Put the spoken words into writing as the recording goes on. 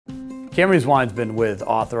Cameron Hughes Wine's been with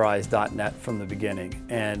Authorize.net from the beginning,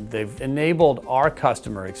 and they've enabled our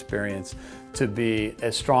customer experience to be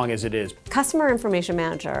as strong as it is. Customer Information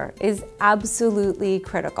Manager is absolutely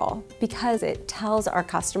critical because it tells our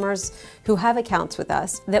customers who have accounts with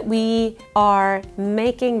us that we are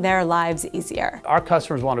making their lives easier. Our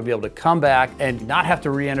customers want to be able to come back and not have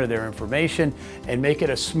to re-enter their information and make it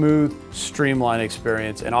a smooth, streamlined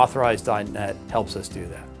experience, and Authorize.net helps us do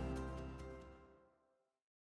that.